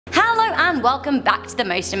and welcome back to the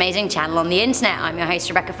most amazing channel on the internet. I'm your host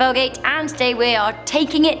Rebecca Felgate, and today we are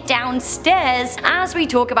taking it downstairs as we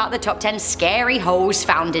talk about the top 10 scary holes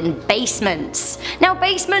found in basements. Now,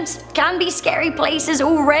 basements can be scary places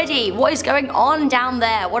already. What is going on down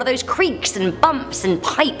there? What are those creaks and bumps and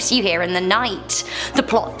pipes you hear in the night? The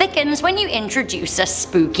plot thickens when you introduce a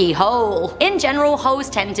spooky hole. In general, holes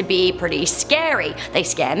tend to be pretty scary. They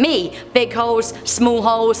scare me. Big holes, small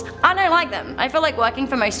holes, I don't like them. I feel like working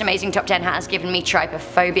for Most Amazing Top 10 has given me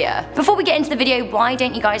trypophobia. Before we get into the video, why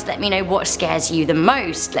don't you guys let me know what scares you the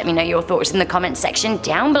most? Let me know your thoughts in the comments section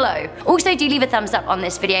down below. Also, do leave a thumbs up on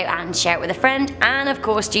this video and share it with a friend, and of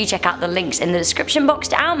course do check out the links in the description box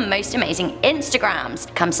to our most amazing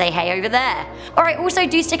Instagrams. Come say hey over there. Alright, also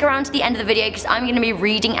do stick around to the end of the video because I'm going to be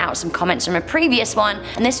reading out some comments from a previous one,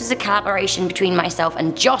 and this was a collaboration between myself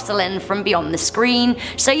and Jocelyn from Beyond the Screen,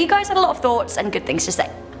 so you guys had a lot of thoughts and good things to say.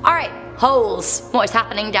 Alright, holes. What is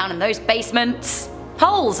happening down in those basements?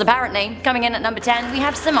 Holes, apparently. Coming in at number 10, we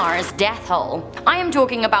have Samara's death hole. I am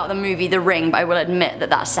talking about the movie The Ring, but I will admit that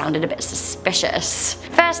that sounded a bit suspicious.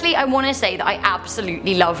 Firstly, I want to say that I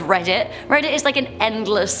absolutely love Reddit. Reddit is like an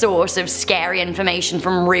endless source of scary information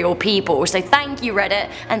from real people, so thank you Reddit,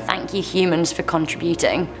 and thank you humans for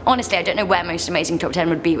contributing. Honestly, I don't know where Most Amazing Top 10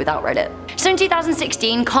 would be without Reddit. So in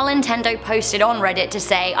 2016, Colintendo posted on Reddit to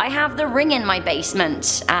say, I have the ring in my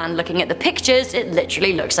basement, and looking at the pictures, it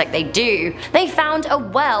literally looks like they do. They found a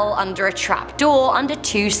well under a trap door under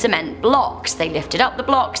 2 cement blocks. They lifted up the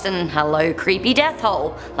blocks and hello creepy death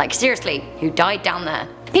hole. Like seriously, who died down there?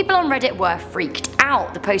 People on Reddit were freaked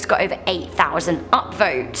out. The post got over 8,000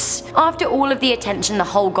 upvotes. After all of the attention the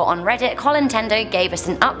hole got on Reddit, Colintendo gave us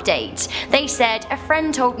an update. They said, a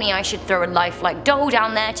friend told me I should throw a lifelike doll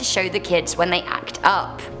down there to show the kids when they act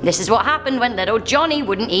up. This is what happened when little Johnny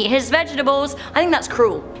wouldn't eat his vegetables. I think that's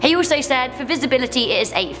cruel. He also said, for visibility it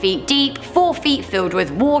is 8 feet deep, 4 feet filled with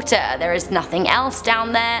water. There is nothing else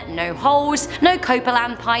down there, no holes, no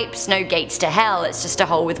copeland pipes, no gates to hell, it's just a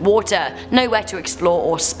hole with water, nowhere to explore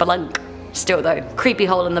or spelunk. Still though, creepy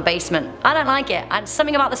hole in the basement. I don't like it, and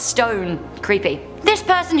something about the stone. Creepy. This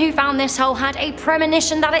person who found this hole had a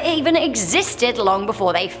premonition that it even existed long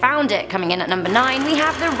before they found it. Coming in at number 9, we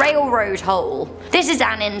have the railroad hole. This is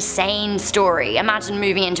an insane story. Imagine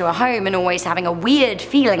moving into a home and always having a weird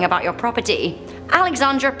feeling about your property.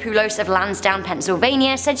 Alexandra Poulos of Lansdowne,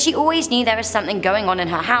 Pennsylvania said she always knew there was something going on in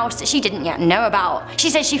her house that she didn't yet know about. She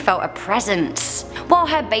said she felt a presence. While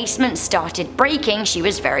her basement started breaking, she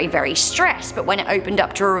was very stressed, but when it opened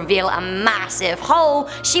up to reveal a massive hole,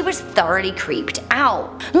 she was thoroughly creeped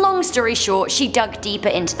out. Long story short, she dug deeper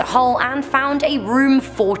into the hole and found a room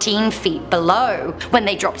 14 feet below. When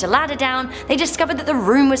they dropped a ladder down, they discovered that the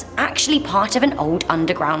room was actually part of an old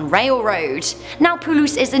underground railroad. Now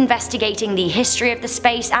Poulos is investigating the history of the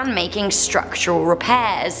space and making structural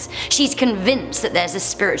repairs. She's convinced that there's a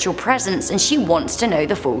spiritual presence and she wants to know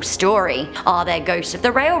the full story. Are there ghosts of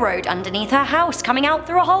the railroad underneath her house coming out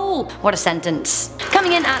through a hole? What a sentence.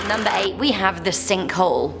 Coming in at number 8, we have the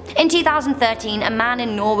sinkhole. In 2013, a man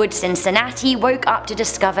in Norwood, Cincinnati woke up to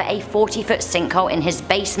discover a 40-foot sinkhole in his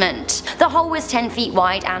basement. The hole was 10 feet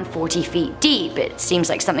wide and 40 feet deep. It seems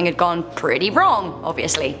like something had gone pretty wrong,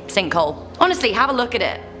 obviously. Sinkhole. Honestly, have a look at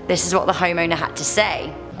it. This is what the homeowner had to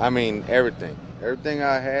say. I mean, everything. Everything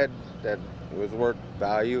I had that was worth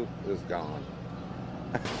value is gone.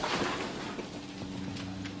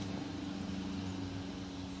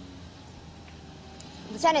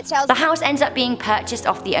 The house ends up being purchased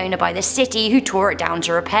off the owner by the city, who tore it down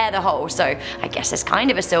to repair the hole, so I guess there's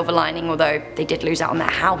kind of a silver lining, although they did lose out on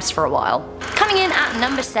their house for a while. Coming in at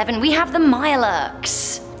number 7, we have the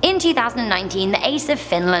Mirelurks. In 2019, the Ace of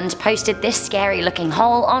Finland posted this scary looking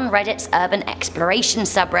hole on Reddit's urban exploration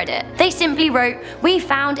subreddit. They simply wrote, we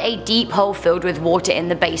found a deep hole filled with water in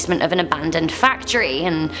the basement of an abandoned factory,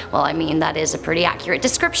 and well, I mean, that is a pretty accurate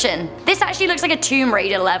description. This actually looks like a Tomb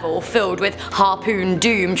Raider level filled with Harpoon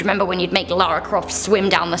Doom. Do you remember when you'd make Lara Croft swim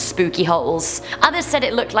down the spooky holes? Others said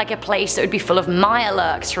it looked like a place that would be full of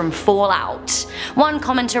Mirelurks from Fallout. One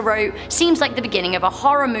commenter wrote, seems like the beginning of a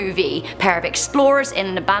horror movie. Pair of explorers in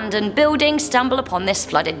an abandoned building stumble upon this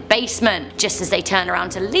flooded basement. Just as they turn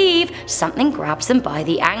around to leave, something grabs them by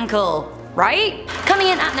the ankle. Right? Coming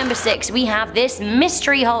in at number 6, we have this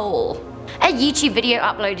mystery hole. A YouTube video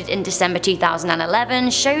uploaded in December 2011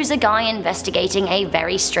 shows a guy investigating a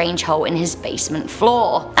very strange hole in his basement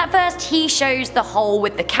floor. At first he shows the hole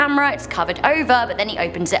with the camera, it's covered over, but then he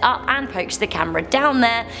opens it up and pokes the camera down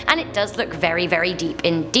there, and it does look very deep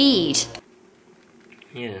indeed.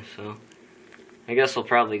 Yeah, so I guess I'll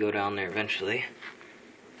probably go down there eventually,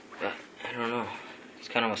 but I don't know, it's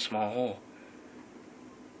kind of a small hole.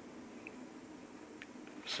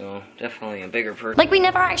 so definitely a bigger person. Like, we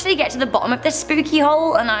never actually get to the bottom of this spooky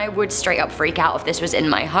hole, and I would straight up freak out if this was in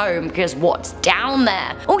my home, because what's down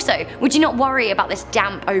there? Also, would you not worry about this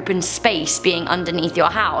damp open space being underneath your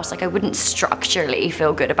house? Like, I wouldn't structurally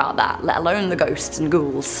feel good about that, let alone the ghosts and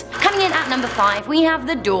ghouls. Coming in at number 5, we have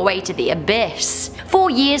the doorway to the abyss. 4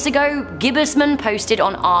 years ago, Gibbsman posted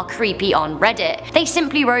on R Creepy on Reddit. They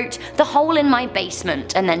simply wrote, "The hole in my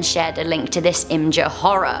basement," and then shared a link to this Imgur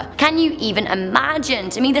horror. Can you even imagine?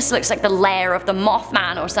 To me, this looks like the lair of the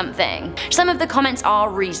Mothman or something. Some of the comments are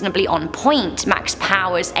reasonably on point. Max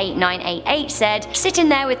Powers 8988 said, "Sit in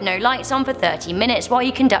there with no lights on for 30 minutes while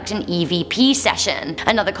you conduct an EVP session."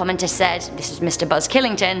 Another commenter said, this is Mr. Buzz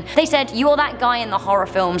Killington, they said, "You're that guy in the horror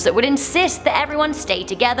films that would insist that everyone stay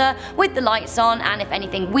together with the lights on, and if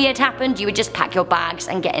anything weird happened, you would just pack your bags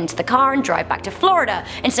and get into the car and drive back to Florida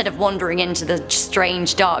instead of wandering into the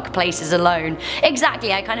strange dark places alone."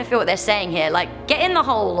 Exactly, I kind of feel what they're saying here, like, get in the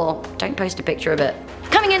hole or don't post a picture of it.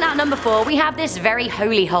 Coming in at number 4, we have this very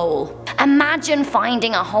holy hole. Imagine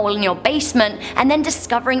finding a hole in your basement and then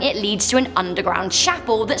discovering it leads to an underground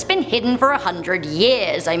chapel that's been hidden for 100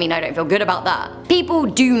 years. I mean, I don't feel good about that. People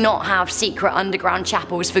do not have secret underground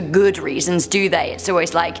chapels for good reasons, do they? It's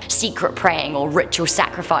always like secret praying or ritual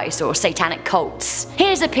sacrifice or satanic cults.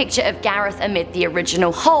 Here's a picture of Gareth amid the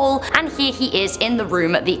original hole, and here he is in the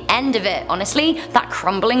room at the end of it. Honestly, that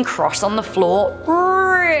crumbling cross on the floor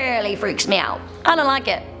really freaks me out. I don't like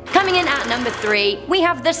it. Coming in at number 3, we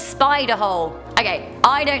have the spider hole. Okay,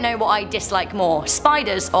 I don't know what I dislike more,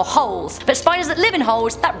 spiders or holes, but spiders that live in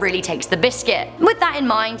holes, that really takes the biscuit. With that in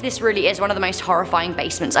mind, this really is one of the most horrifying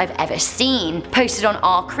basements I've ever seen. Posted on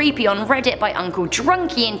R Creepy on Reddit by Uncle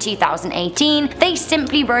Drunky in 2018, they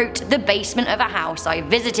simply wrote, "The basement of a house I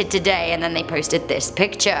visited today," and then they posted this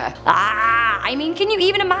picture. I mean, can you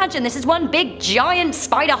even imagine? This is one big giant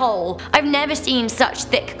spider hole. I've never seen such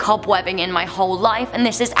thick cobwebbing in my whole life, and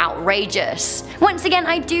this is outrageous. Once again,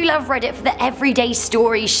 I do love Reddit for the everyday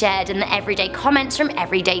stories shared and the everyday comments from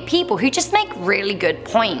everyday people who just make really good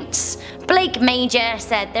points. Blake Major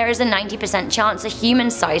said there is a 90% chance a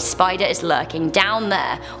human-sized spider is lurking down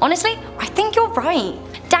there. Honestly, I think you're right.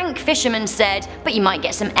 Dank Fisherman said, "But you might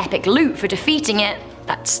get some epic loot for defeating it."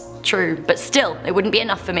 That's true, but still, it wouldn't be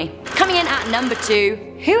enough for me. Coming in at number 2,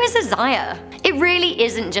 who is Isaiah? It really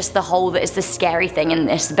isn't just the hole that is the scary thing in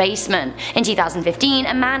this basement. In 2015,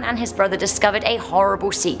 a man and his brother discovered a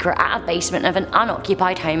horrible secret at a basement of an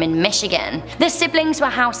unoccupied home in Michigan. The siblings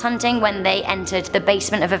were house hunting when they entered the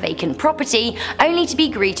basement of a vacant property, only to be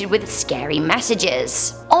greeted with scary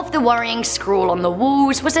messages. Of the worrying scrawl on the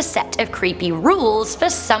walls was a set of creepy rules for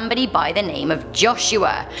somebody by the name of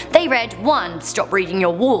Joshua. They read, 1. Stop reading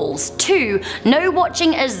your walls. 2. No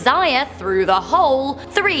watching Isaiah through the hole.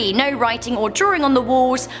 3. No writing or drawing on the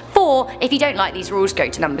walls. 4. If you don't like these rules, go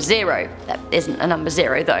to number 0. That isn't a number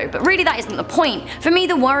 0 though, but really that isn't the point. For me,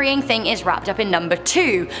 the worrying thing is wrapped up in number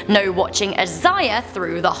 2. No watching Isaiah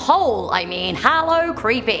through the hole. I mean, hello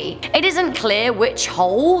creepy. It isn't clear which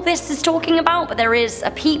hole this is talking about, but there is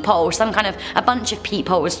a peephole, a bunch of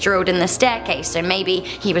peepholes drilled in the staircase, so maybe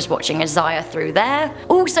he was watching Isaiah through there.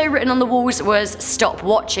 Also written on the walls was, "Stop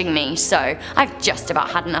watching me," so I've just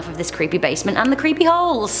about had enough of this creepy basement and the creepy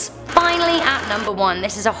holes. Finally, at number 1,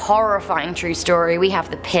 this is a horrifying true story, we have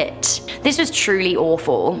the pit. This was truly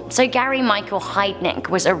awful. So Gary Michael Heidnik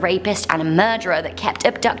was a rapist and a murderer that kept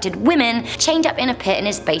abducted women chained up in a pit in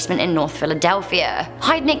his basement in North Philadelphia.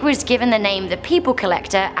 Heidnik was given the name the People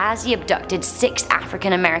Collector as he abducted 6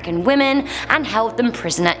 African American women and held them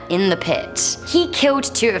prisoner in the pit. He killed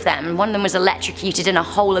 2 of them, and one of them was electrocuted in a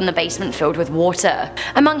hole in the basement filled with water.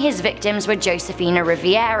 Among his victims were Josephina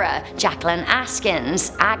Riviera, Jacqueline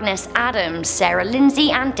Askins, Agnes Adams, Sarah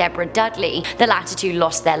Lindsay and Deborah Dudley. The latter 2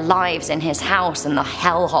 lost their lives in his house in the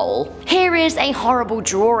hellhole. Here is a horrible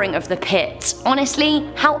drawing of the pit. Honestly,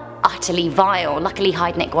 how utterly vile. Luckily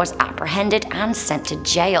Heidnik was apprehended and sent to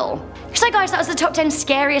jail. So guys, that was the top 10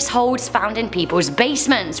 scariest holes found in people's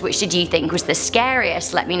basements. Which did you think was the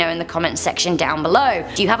scariest? Let me know in the comments section down below.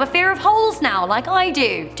 Do you have a fear of holes now, like I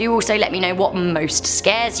do? Do also let me know what most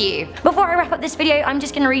scares you. Before I wrap up this video, I'm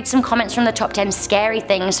just going to read some comments from the top 10 scary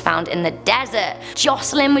things found in the desert.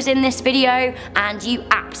 Jocelyn was in this video, and you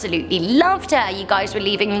absolutely loved her. You guys were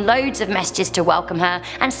leaving loads of messages to welcome her,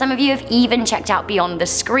 and some of you have even checked out Beyond the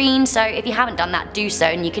Screen, so if you haven't done that, do so,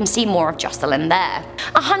 and you can see more of Jocelyn there.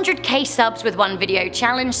 100k subs with one video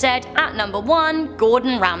challenge said, at number 1,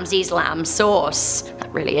 Gordon Ramsay's lamb sauce.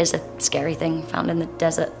 That really is a scary thing found in the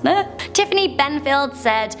desert. Tiffany Benfield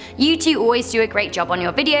said, you two always do a great job on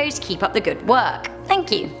your videos, keep up the good work. Thank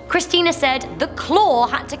you. Christina said, the claw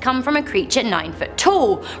had to come from a creature 9 foot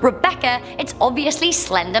tall. Rebecca, it's obviously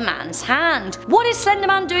Slender Man's hand. What is Slender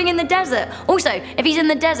Man doing in the desert? Also, if he's in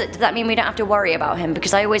the desert, does that mean we don't have to worry about him?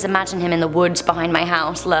 Because I always imagine him in the woods behind my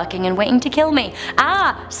house, lurking and waiting to kill me.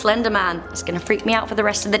 Ah, Slender Man. It's gonna freak me out for the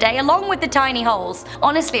rest of the day, along with the tiny holes.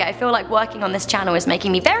 Honestly, I feel like working on this channel is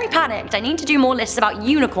making me very panicked. I need to do more lists about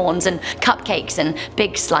unicorns and cupcakes and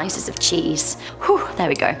big slices of cheese. Whew, there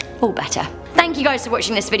we go. All better. Thank you guys for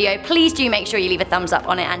watching this video. Please do make sure you leave a thumbs up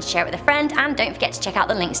on it and share it with a friend, and don't forget to check out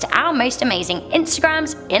the links to our most amazing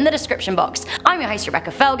Instagrams in the description box. I'm your host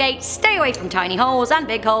Rebecca Felgate. Stay away from tiny holes and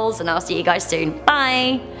big holes, and I'll see you guys soon.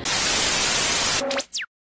 Bye!